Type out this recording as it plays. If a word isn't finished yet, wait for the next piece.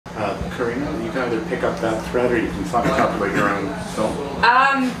Karina, you can either pick up that thread or you can talk about your own film.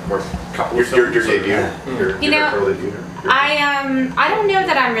 Or a couple of your films. debut. You know, I don't know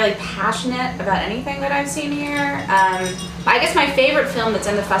that I'm really passionate about anything that I've seen here. I guess my favorite film that's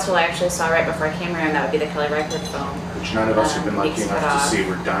in the festival I actually saw right before I came here, and that would be the Kelly Reichardt film. Which none of us have been lucky enough to see.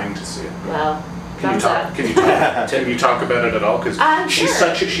 We're dying to see it. Well, Can you talk about it at all? Because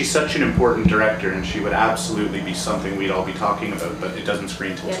she's such an important director, and she would absolutely be something we'd all be talking about. But it doesn't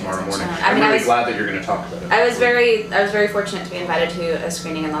screen till tomorrow morning. I'm really glad that you're going to talk about it. I was very fortunate to be invited to a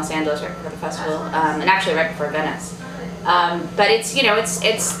screening in Los Angeles right before the festival, and actually right before Venice. But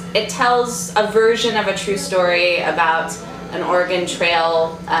it tells a version of a true story about an Oregon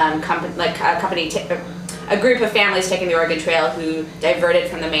Trail a group of families taking the Oregon Trail who diverted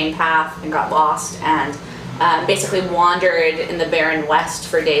from the main path and got lost and basically wandered in the barren West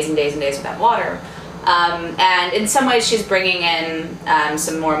for days and days and days without water. And in some ways she's bringing in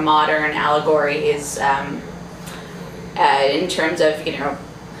some more modern allegories in terms of,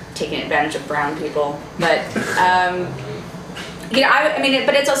 taking advantage of brown people. But, but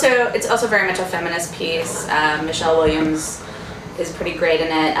it's also very much a feminist piece. Michelle Williams is pretty great in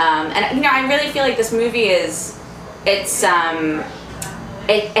it, and I really feel like this movie it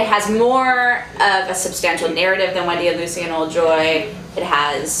has more of a substantial narrative than Wendy and Lucy and Old Joy. It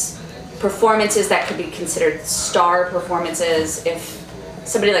has performances that could be considered star performances. If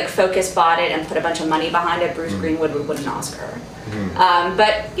somebody like Focus bought it and put a bunch of money behind it, Bruce Greenwood would win an Oscar.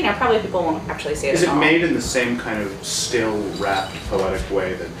 But probably people won't actually see it. Is it made in the same kind of still wrapped poetic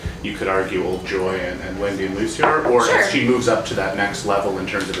way that you could argue Old Joy and Wendy and Lucy are, or sure. As she moves up to that next level in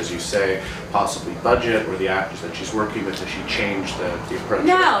terms of, as you say, possibly budget or the actors that she's working with, does she change the approach?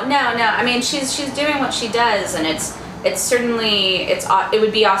 No. I mean, she's doing what she does, and it's certainly it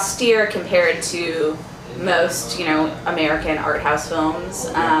would be austere compared to most American art house films.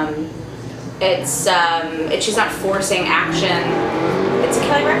 She's not forcing action. It's a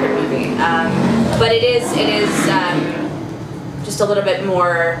Kelly Reichardt movie, but it is just a little bit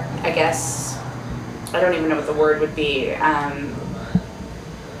more, I guess. I don't even know what the word would be.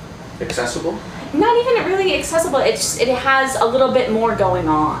 Accessible? Not even really accessible. It has a little bit more going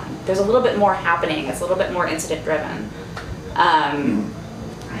on. There's a little bit more happening. It's a little bit more incident driven.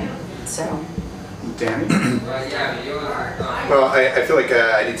 So. Danny? Well, I feel like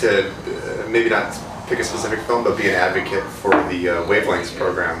I need to maybe not pick a specific film, but be an advocate for the Wavelengths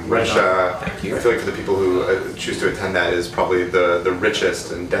program, which I feel like for the people who choose to attend that is probably the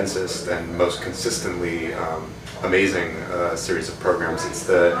richest and densest and most consistently amazing series of programs. It's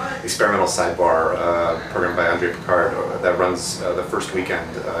the Experimental Sidebar program by Andre Picard that runs the first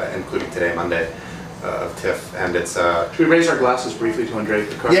weekend, including today, Monday, of TIFF, and it's Should we raise our glasses briefly to Andre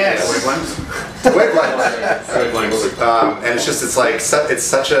Picard? Yes. Wavelengths. And it's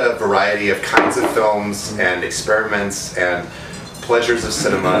such a variety of kinds of films and experiments and pleasures of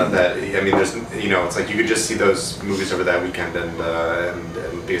cinema that, I mean, there's, it's like you could just see those movies over that weekend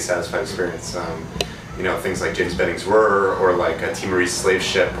and be a satisfied experience. Things like James Benning's Whir, or like Timuri's Slave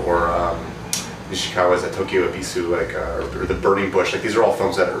Ship, or Nishikawa's Tokyo Abisu, or The Burning Bush. Like, these are all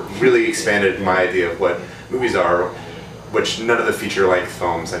films that really expanded my idea of what movies are, which none of the feature-length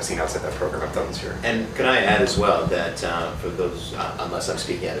films I've seen outside that program have done this year. And can I add as well that for those, unless I'm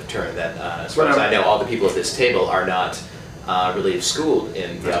speaking out of turn, that as far as I know, all the people at this table are not really schooled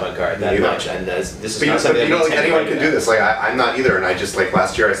in the avant-garde that much, and this is not something that anyone can do this. Like, I'm not either, and I just,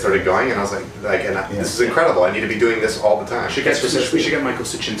 last year I started going, and I was this is incredible. I need to be doing this all the time. We should get Michael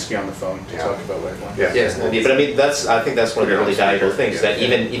Sachinsky on the phone to talk about Wavelengths. Yes, but I mean, I think that's one of the really valuable things, that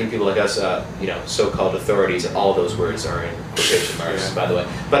even people like us, so-called authorities, all those words are in quotation marks, by the way.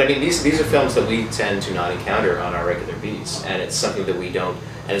 But I mean, these are films that we tend to not encounter on our regular beats, and it's something that we don't.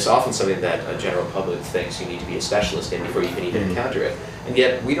 And it's often something that a general public thinks you need to be a specialist in before you can even encounter it. And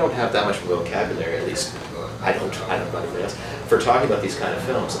yet, we don't have that much vocabulary, at least I don't know anybody else, for talking about these kind of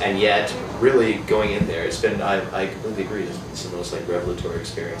films. And yet, really going in there, it's been, I completely agree, it's been some of those revelatory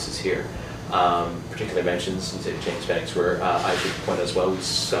experiences here. Particular mentions to James Benning's Whir. I should point out as well, we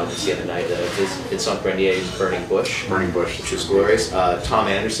saw this the other night, Vincent Grenier's Burning Bush, which was glorious. Tom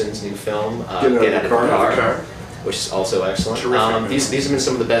Anderson's new film, Get Out of the Car, which is also excellent. These have been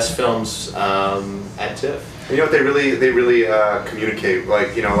some of the best films at TIFF. You know what, they really communicate,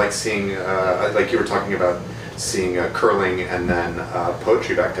 like seeing, like you were talking about, seeing curling and then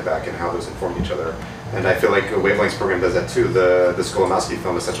poetry back to back and how those inform each other. And I feel like a Wavelengths program does that too. The Skolimowski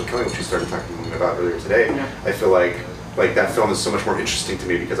film, Essential Killing, which we started talking about earlier today, I feel like that film is so much more interesting to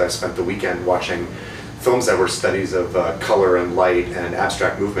me because I've spent the weekend watching films that were studies of color and light and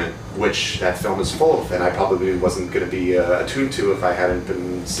abstract movement which that film is full of, and I probably wasn't going to be attuned to if I hadn't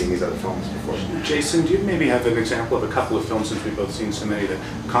been seeing these other films before. Jason, do you maybe have an example of a couple of films, since we've both seen so many, that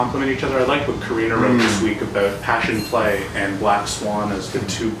complement each other? I like what Karina wrote this week about Passion Play and Black Swan as the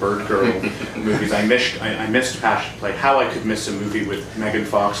two Bird Girl movies. I missed Passion Play. How I could miss a movie with Megan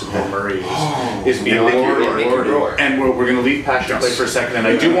Fox and Bill Murray is beyond order. And we're going to leave Passion Play for a second, and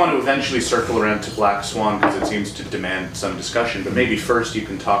I do want to eventually circle around to Black Swan because it seems to demand some discussion. But maybe first you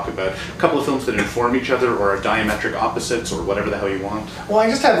can talk about a couple of films that inform each other or are diametric opposites or whatever the hell you want. Well, I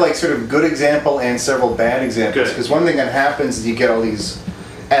just have like sort of good example and several bad examples, because one thing that happens is you get all these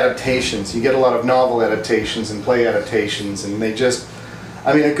adaptations. You get a lot of novel adaptations and play adaptations, and they just,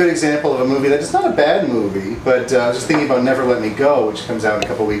 I mean, a good example of a movie that is not a bad movie, but I was just thinking about Never Let Me Go, which comes out in a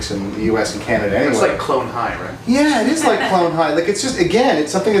couple of weeks in the US and Canada anyway. It's like Clone High, right? Yeah, it is like Clone High. Like, it's just, again,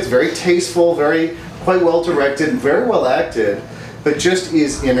 it's something that's very tasteful, quite well directed, very well acted, but just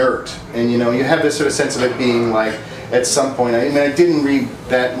is inert. And you know, you have this sort of sense of it being like, at some point, I mean, I didn't read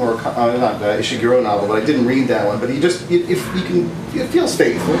that not the Ishiguro novel, but I didn't read that one. But it feels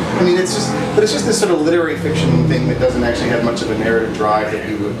faithful. I mean, it's just this sort of literary fiction thing that doesn't actually have much of a narrative drive that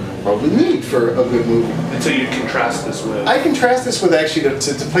you would probably need for a good movie. And so you contrast this with? I contrast this with actually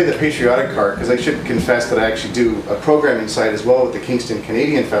to play the patriotic card, because I should confess that I actually do a programming site as well with the Kingston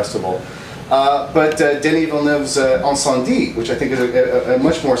Canadian Festival. But Denis Villeneuve's Incendie, which I think is a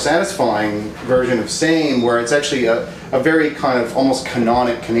much more satisfying version of Same, where it's actually a very kind of almost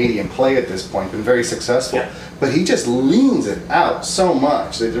canonic Canadian play at this point, been very successful. Yeah. But he just leans it out so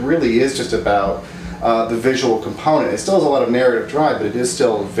much that it really is just about the visual component. It still has a lot of narrative drive, but it is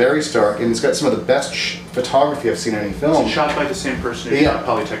still very stark, and it's got some of the best photography I've seen in any film. Is it shot by the same person who shot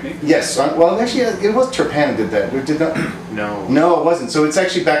Polytechnique? Yes. Well, actually, it was Turpin who did that. Did not. No. No, it wasn't. So it's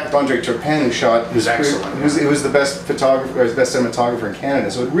actually back with Andre Turpin, who shot. It was excellent. It was the best photographer, or the best cinematographer in Canada.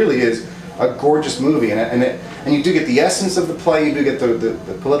 So it really is a gorgeous movie, and you do get the essence of the play. You do get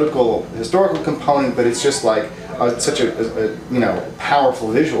the political, historical component, but it's just like such a powerful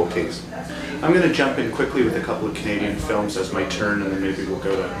visual piece. I'm going to jump in quickly with a couple of Canadian films as my turn, and then maybe we'll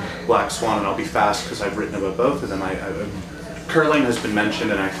go to Black Swan, and I'll be fast because I've written about both of them. Curling has been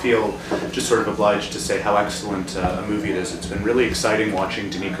mentioned, and I feel just sort of obliged to say how excellent a movie it is. It's been really exciting watching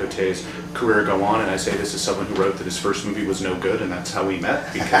Denis Côté's career go on, and I say this as someone who wrote that his first movie was no good, and that's how we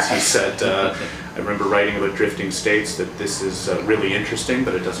met, because he said, I remember writing about Drifting States, that this is really interesting,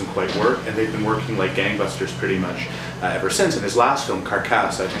 but it doesn't quite work, and they've been working like gangbusters pretty much ever since. And his last film,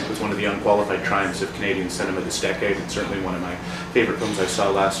 Carcasse, I think was one of the unqualified triumphs of Canadian cinema this decade, and certainly one of my favorite films I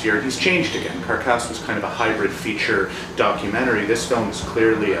saw last year. He's changed again. Carcasse was kind of a hybrid feature documentary. This film is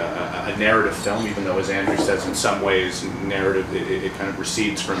clearly a narrative film, even though, as Andrew says, in some ways, narrative, it kind of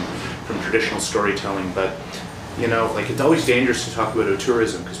recedes from traditional storytelling. But you know, like, it's always dangerous to talk about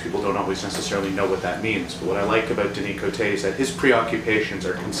auteurism because people don't always necessarily know what that means. But what I like about Denis Côté is that his preoccupations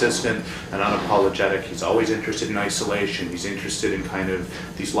are consistent and unapologetic. He's always interested in isolation. He's interested in kind of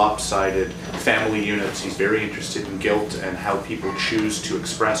these lopsided family units. He's very interested in guilt and how people choose to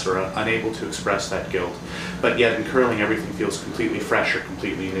express or are unable to express that guilt. But yet in Curling, everything feels completely fresh or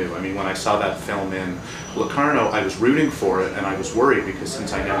completely new. I mean, when I saw that film in Locarno, I was rooting for it, and I was worried because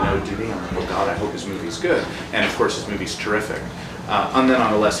since I now know Denis, I'm like, oh God, I hope his movie's good. And of course, his movie's terrific. And then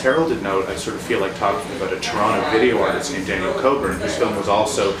on a less heralded note, I sort of feel like talking about a Toronto video artist named Daniel Coburn, whose film was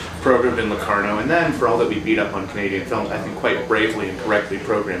also programmed in Locarno, and then, for all that we beat up on Canadian films, I think quite bravely and correctly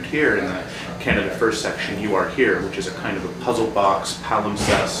programmed here in the Canada First section, You Are Here, which is a kind of a puzzle box,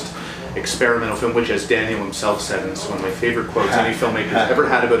 palimpsest, experimental film, which, as Daniel himself said, and it's one of my favorite quotes any filmmaker's ever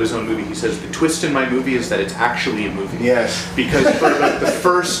had about his own movie, he says, "The twist in my movie is that it's actually a movie." Yes. Because for about the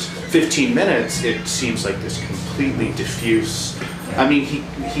first 15 minutes, it seems like this completely diffuse. I mean,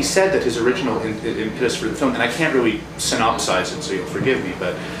 he said that his original impetus for the film, and I can't really synopsize it, so you'll forgive me,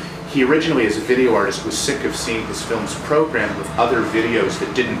 but he originally, as a video artist, was sick of seeing his films programmed with other videos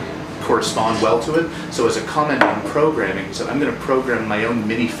that didn't correspond well to it. So as a comment on programming, he said, I'm going to program my own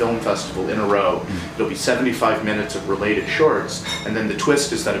mini film festival in a row. It'll be 75 minutes of related shorts. And then the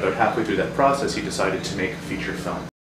twist is that about halfway through that process, he decided to make a feature film.